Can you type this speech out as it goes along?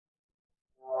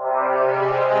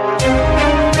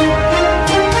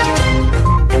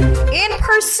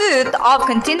pursuit of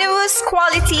continuous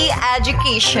quality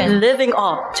education. Living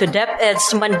up to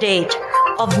DepEd's mandate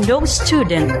of no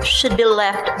student should be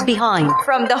left behind.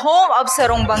 From the home of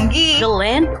Sarongbangi, the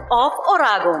land of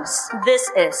Oragos, this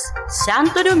is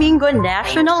Santo Domingo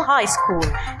National High School.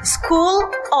 School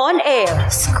on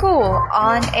Air. School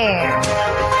on Air.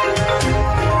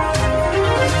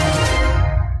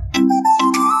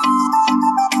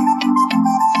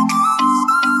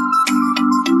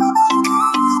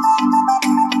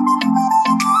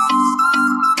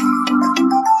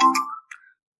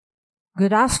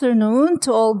 Good afternoon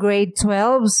to all grade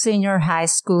 12 senior high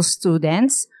school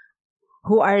students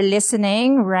who are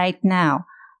listening right now.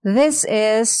 This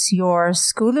is your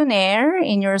School on Air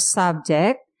in your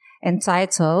subject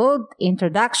entitled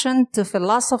Introduction to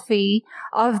Philosophy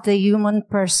of the Human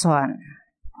Person.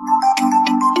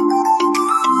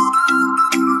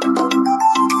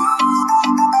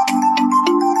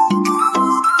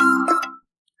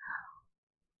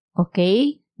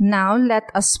 Okay. Now let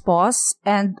us pause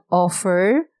and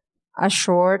offer a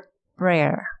short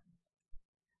prayer.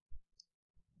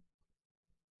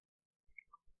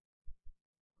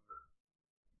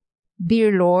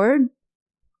 Dear Lord,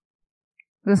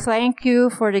 we thank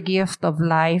you for the gift of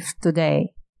life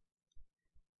today.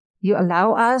 You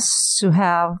allow us to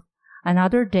have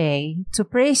another day to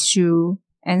praise you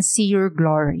and see your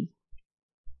glory.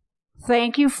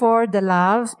 Thank you for the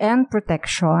love and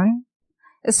protection,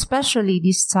 especially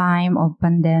this time of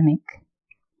pandemic.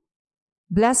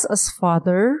 Bless us,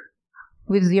 Father,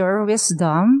 with your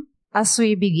wisdom as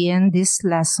we begin this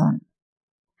lesson.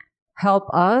 Help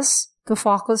us to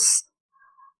focus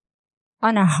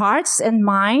on our hearts and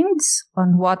minds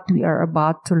on what we are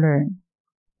about to learn.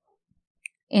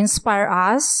 Inspire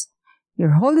us,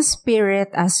 your Holy Spirit,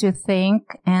 as you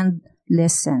think and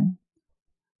listen.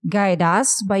 Guide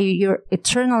us by your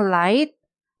eternal light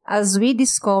as we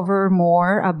discover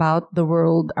more about the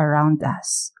world around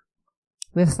us.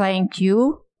 We thank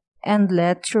you and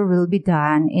let your will be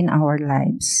done in our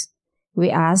lives. We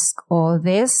ask all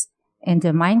this in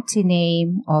the mighty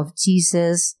name of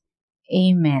Jesus.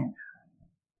 Amen.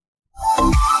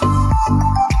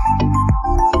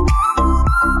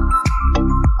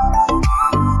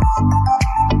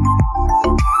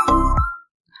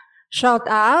 Shout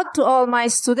out to all my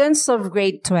students of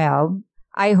grade 12.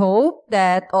 I hope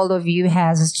that all of you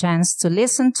has a chance to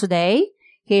listen today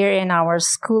here in our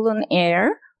School on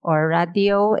Air or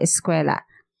Radio Escuela.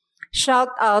 Shout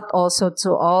out also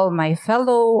to all my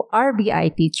fellow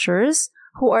RBI teachers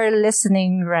who are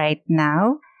listening right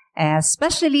now,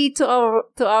 especially to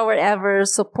our ever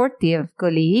supportive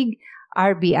colleague,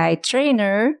 RBI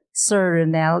trainer, Sir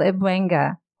Ronel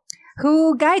Ebuenga,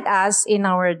 who guide us in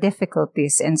our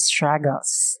difficulties and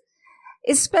struggles.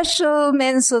 A special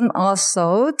mention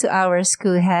also to our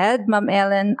school head, Ma'am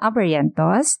Ellen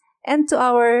Abarrientos, and to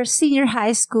our senior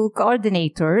high school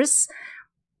coordinators,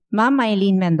 Ma'am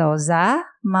Maylene Mendoza,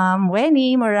 Ma'am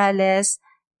Wenny Morales,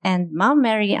 and Ma'am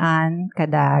Mary Ann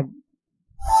Kadag.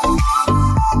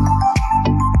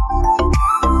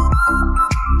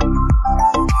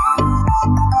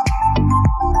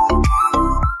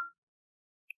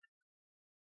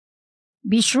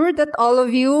 Be sure that all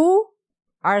of you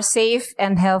are safe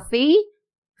and healthy,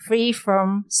 free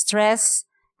from stress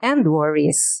and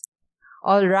worries.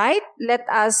 All right, let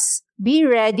us be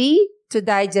ready to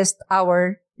digest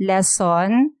our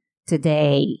lesson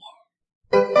today.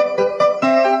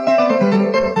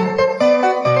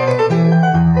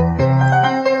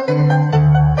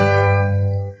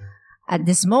 At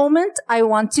this moment, I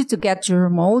want you to get your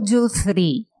Module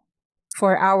 3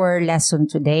 for our lesson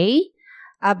today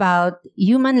about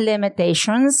human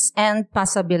limitations and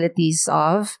possibilities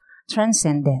of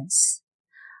transcendence.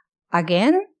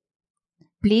 Again,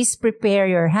 please prepare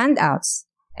your handouts,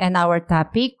 and our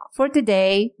topic for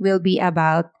today will be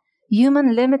about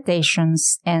human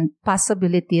limitations and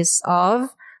possibilities of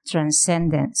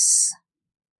transcendence.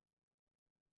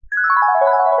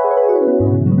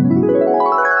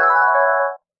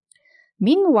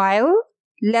 Meanwhile,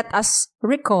 let us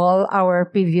recall our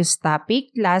previous topic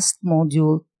last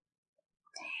module.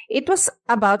 It was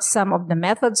about some of the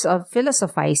methods of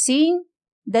philosophizing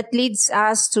that leads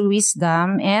us to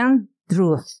wisdom and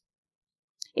truth.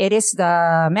 It is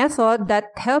the method that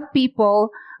helps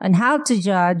people on how to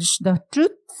judge the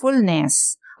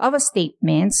truthfulness of a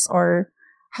statement or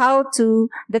how to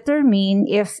determine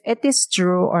if it is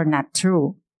true or not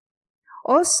true.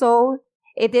 Also,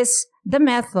 it is the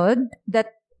method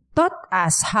that taught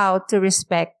us how to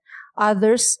respect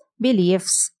others'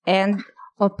 beliefs and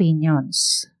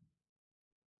opinions.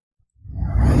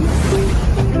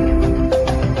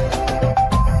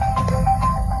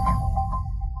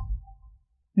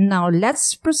 Now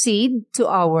let's proceed to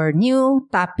our new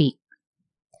topic.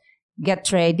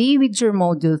 Get ready with your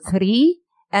Module 3,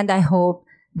 and I hope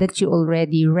that you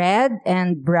already read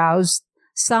and browsed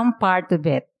some part of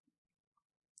it.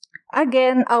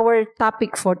 Again, our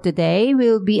topic for today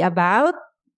will be about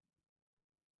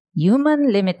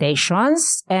human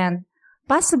limitations and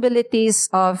possibilities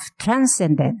of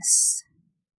transcendence.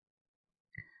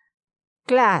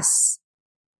 Class,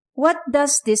 what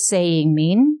does this saying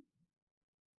mean?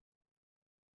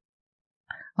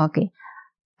 Okay.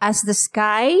 As the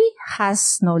sky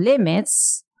has no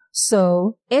limits,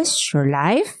 so is your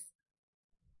life.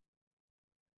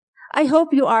 I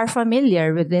hope you are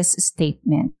familiar with this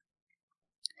statement.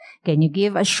 Can you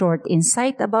give a short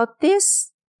insight about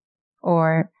this?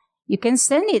 Or you can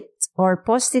send it or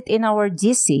post it in our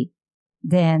GC.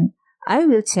 Then I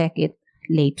will check it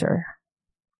later.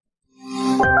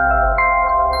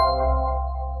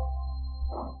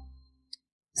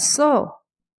 So,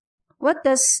 what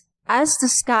does "as the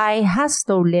sky has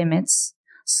no limits,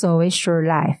 so is your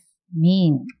life"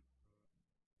 mean?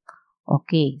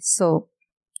 Okay, so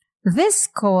this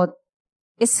quote,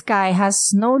 "Sky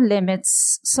has no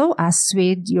limits, so as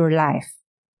with your life."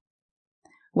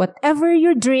 Whatever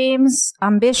your dreams,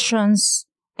 ambitions,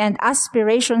 and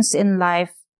aspirations in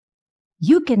life,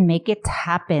 you can make it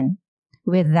happen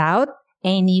without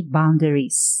any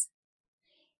boundaries.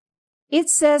 It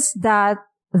says that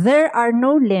there are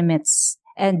no limits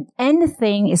and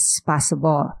anything is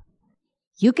possible.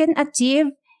 You can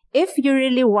achieve if you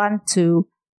really want to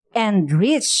and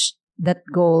reach that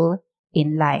goal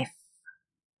in life.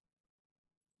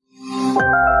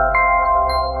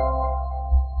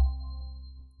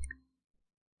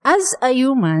 As a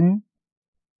human,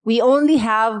 we only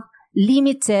have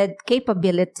limited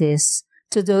capabilities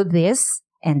to do this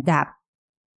and that.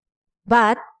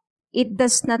 But it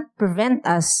does not prevent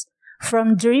us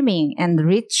from dreaming and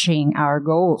reaching our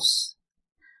goals.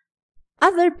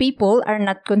 Other people are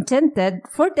not contented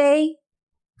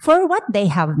for what they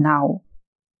have now.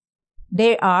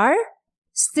 They are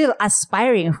still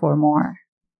aspiring for more.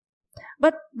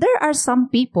 But there are some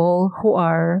people who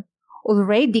are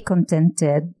already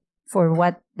contented for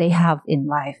what they have in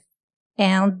life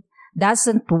and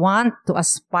doesn't want to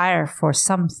aspire for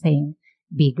something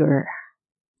bigger.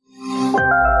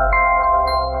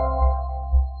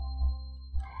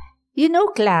 You know,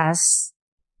 class,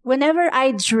 whenever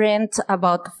I dreamt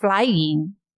about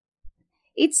flying,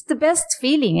 it's the best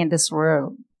feeling in this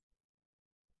world.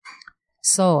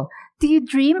 So, do you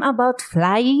dream about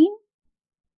flying?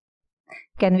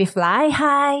 Can we fly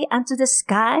high into the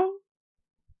sky?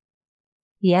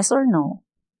 Yes or no?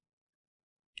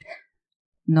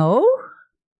 No?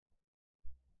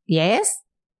 Yes?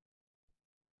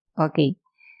 Okay.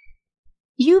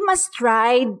 You must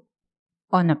ride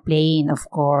on a plane, of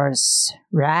course,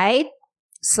 right?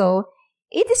 So,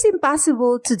 it is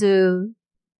impossible to do.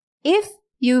 If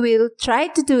you will try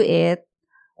to do it,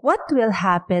 what will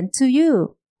happen to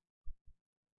you?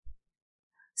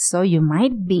 So, you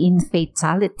might be in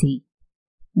fatality.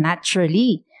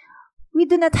 Naturally, we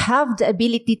do not have the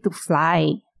ability to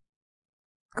fly.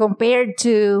 Compared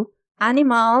to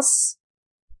animals,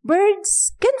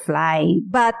 birds can fly,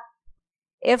 but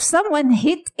if someone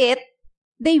hit it,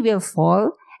 they will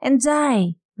fall and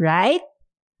die, right?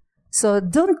 So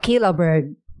don't kill a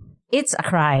bird. It's a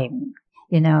crime,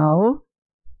 you know?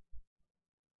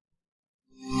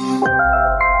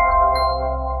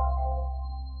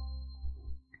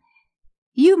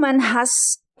 Human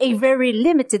has a very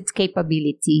limited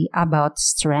capability about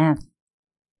strength,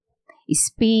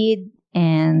 speed,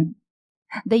 and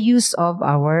the use of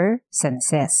our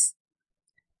senses.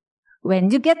 When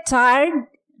you get tired,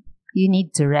 you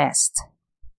need to rest.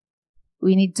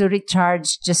 We need to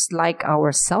recharge just like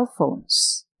our cell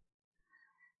phones.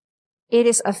 It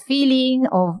is a feeling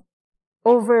of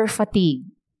over fatigue,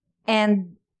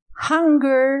 and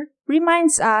hunger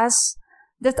reminds us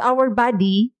that our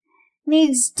body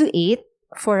needs to eat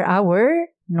for our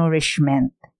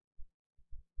nourishment.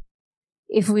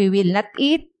 If we will not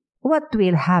eat, what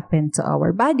will happen to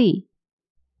our body?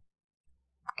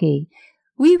 Okay,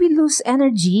 we will lose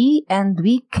energy and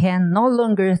we can no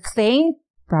longer think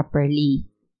properly.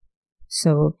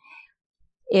 So,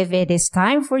 if it is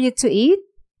time for you to eat,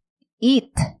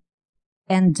 eat.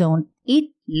 And don't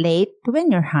eat late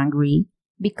when you're hungry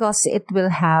because it will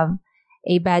have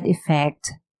a bad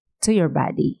effect to your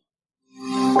body.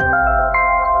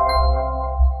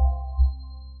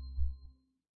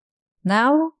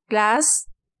 Now, class,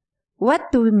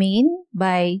 what do we mean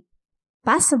by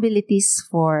possibilities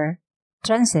for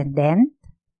transcendent?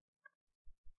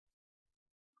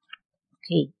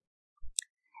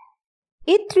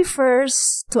 It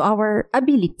refers to our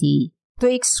ability to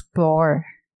explore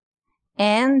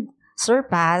and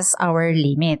surpass our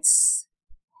limits.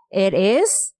 It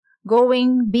is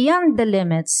going beyond the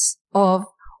limits of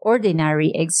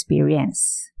ordinary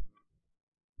experience.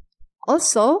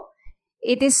 Also,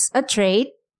 it is a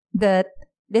trait that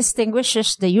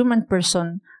distinguishes the human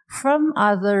person from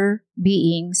other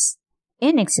beings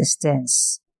in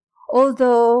existence.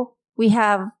 Although we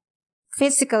have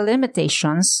physical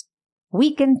limitations,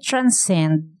 we can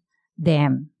transcend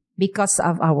them because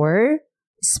of our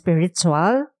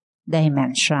spiritual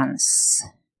dimensions.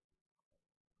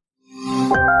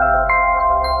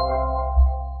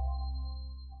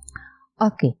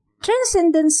 Okay.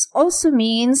 Transcendence also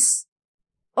means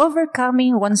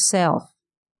overcoming oneself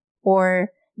or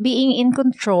being in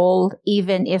control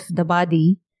even if the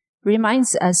body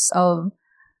reminds us of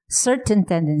certain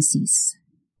tendencies.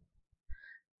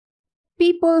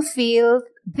 People feel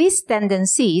these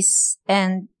tendencies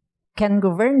and can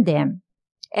govern them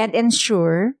and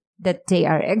ensure that they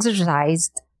are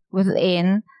exercised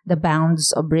within the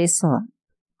bounds of reason.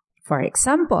 For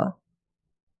example,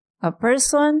 a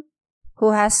person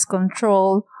who has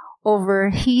control over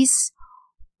his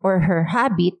or her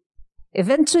habit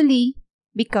eventually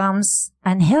becomes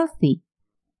unhealthy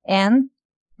and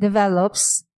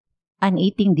develops an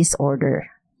eating disorder.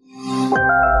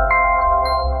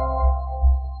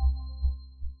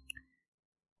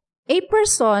 A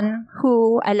person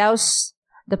who allows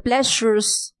the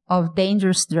pleasures of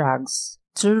dangerous drugs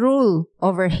to rule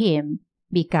over him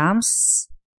becomes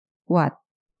what?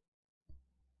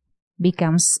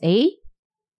 Becomes a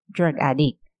drug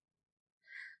addict.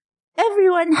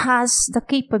 Everyone has the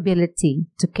capability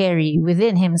to carry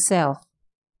within himself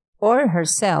or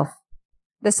herself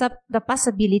the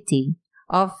possibility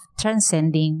of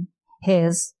transcending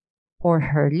his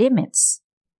or her limits.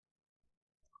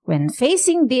 When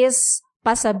facing this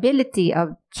possibility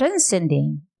of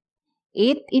transcending,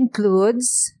 it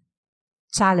includes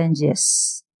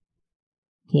challenges,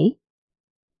 okay,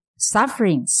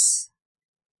 sufferings,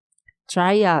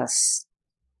 trials,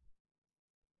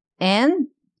 and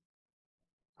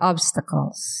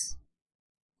obstacles.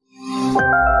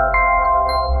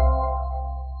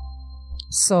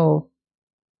 So,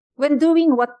 when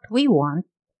doing what we want,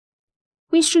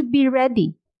 we should be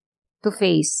ready to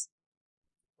face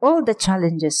all the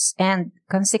challenges and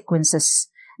consequences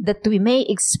that we may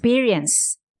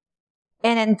experience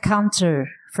and encounter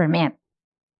from it.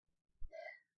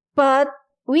 But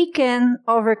we can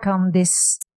overcome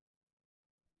this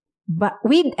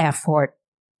with effort.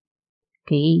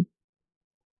 Okay?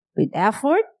 With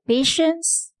effort,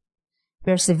 patience,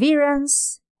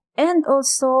 perseverance, and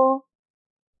also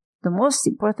the most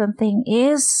important thing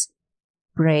is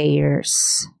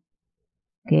prayers.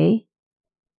 Okay?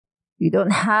 You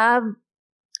don't have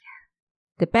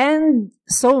depend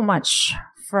so much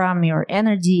from your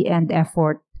energy and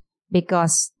effort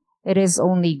because it is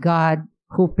only God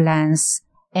who plans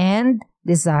and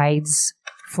decides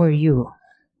for you.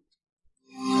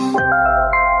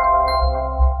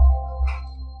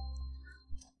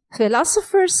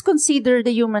 Philosophers consider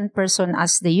the human person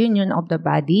as the union of the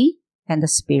body and the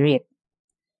spirit.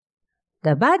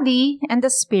 The body and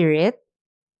the spirit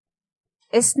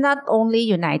is not only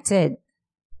united,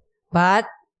 but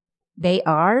they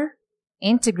are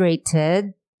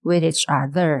integrated with each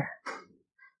other.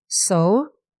 So,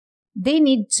 they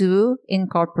need to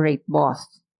incorporate both.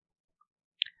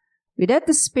 Without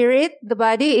the spirit, the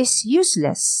body is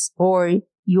useless, or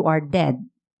you are dead,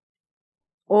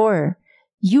 or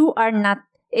you are not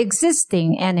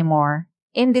existing anymore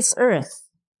in this earth.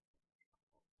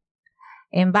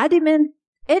 Embodiment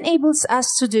enables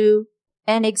us to do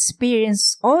and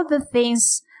experience all the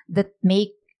things that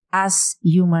make us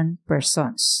human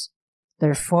persons.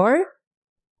 Therefore,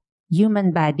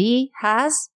 human body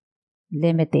has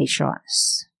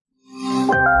limitations.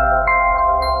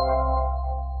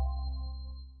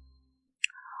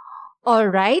 All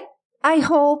right. I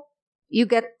hope you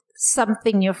get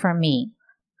something new from me.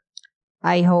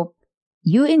 I hope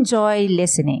you enjoy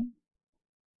listening.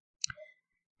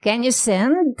 Can you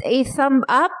send a thumb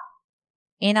up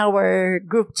in our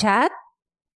group chat?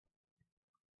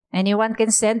 Anyone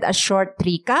can send a short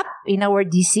recap in our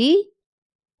DC.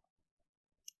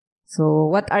 So,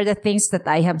 what are the things that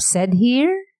I have said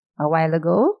here a while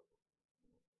ago?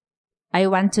 I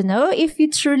want to know if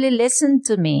you truly listened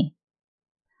to me.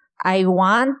 I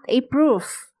want a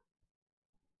proof.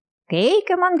 Okay,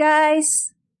 come on,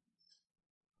 guys.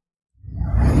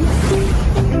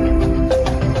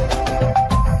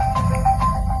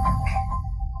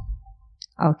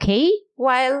 Okay,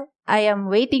 while I am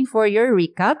waiting for your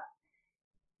recap,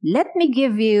 let me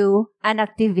give you an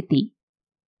activity.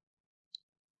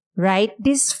 Write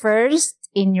this first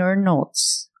in your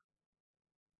notes.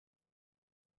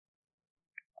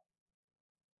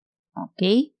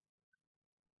 Okay?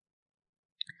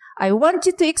 I want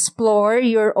you to explore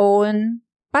your own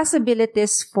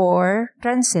possibilities for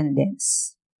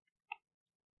transcendence.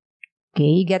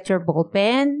 Okay, get your ball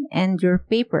pen and your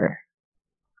paper.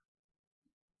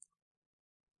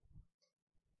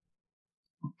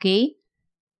 Okay?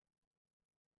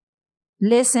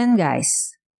 Listen,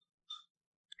 guys.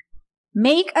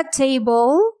 Make a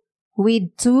table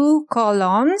with 2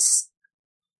 columns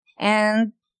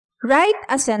and write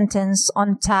a sentence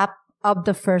on top of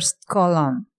the first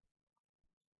column.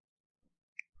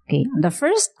 Okay, on the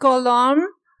first column,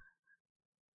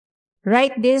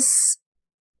 write this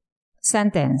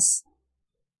sentence.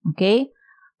 Okay,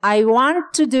 I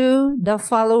want to do the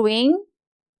following ...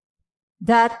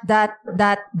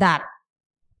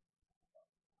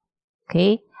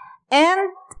 Okay, and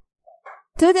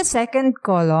to the second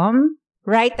column,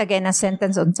 write again a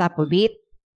sentence on top of it.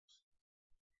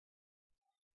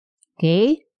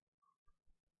 Okay.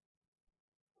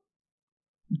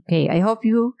 Okay, I hope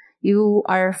you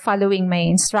are following my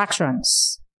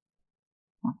instructions.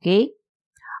 Okay.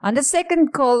 On the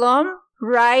second column,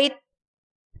 write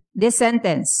this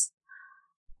sentence.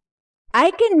 I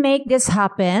can make this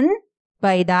happen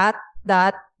by ...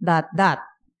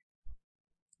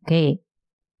 Okay.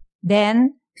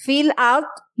 Then, fill out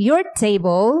your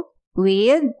table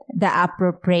with the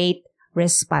appropriate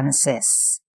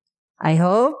responses. I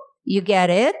hope you get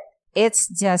it. It's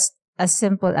just as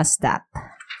simple as that.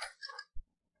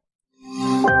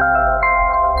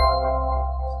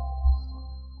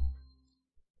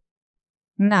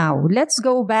 Now, let's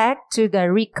go back to the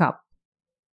recap.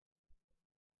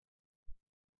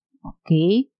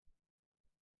 Okay.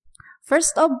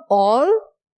 First of all,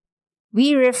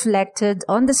 we reflected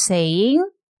on the saying,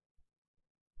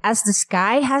 as the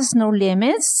sky has no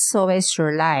limits, so is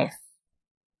your life.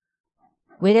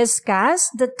 We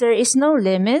discussed that there is no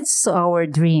limits to our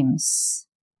dreams,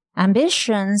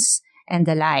 ambitions, and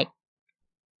the like.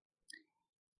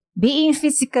 Being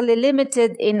physically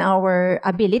limited in our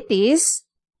abilities,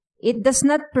 it does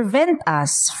not prevent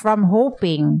us from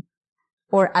hoping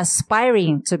or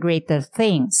aspiring to greater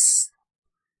things.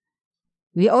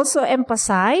 We also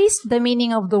emphasized the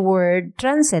meaning of the word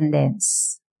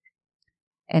transcendence.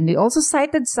 And we also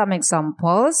cited some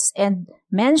examples and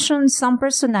mentioned some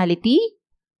personality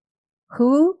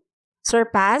who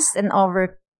surpassed and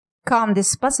overcome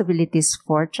these possibilities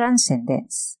for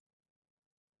transcendence.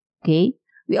 Okay.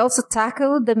 We also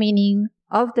tackled the meaning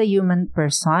of the human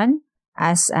person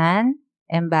as an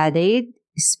embodied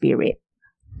spirit.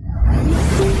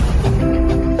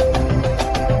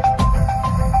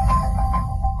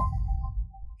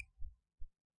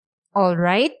 All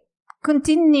right.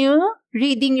 Continue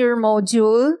reading your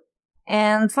module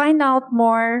and find out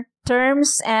more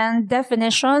terms and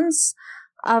definitions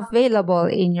available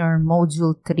in your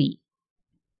module 3.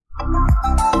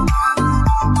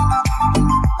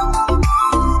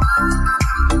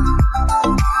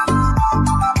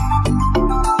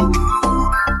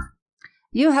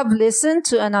 You have listened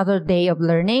to another day of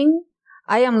learning.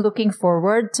 I am looking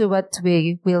forward to what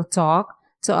we will talk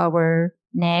to our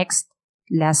next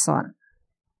lesson.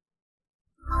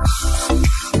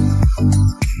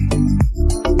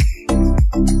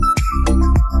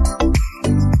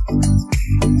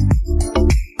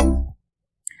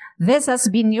 This has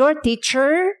been your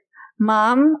teacher,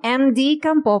 Ma'am M.D.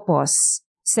 Campopos,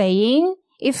 saying,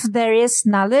 if there is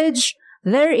knowledge,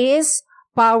 there is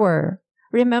power.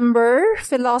 Remember,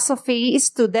 philosophy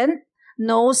student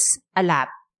knows a lot.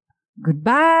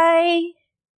 Goodbye.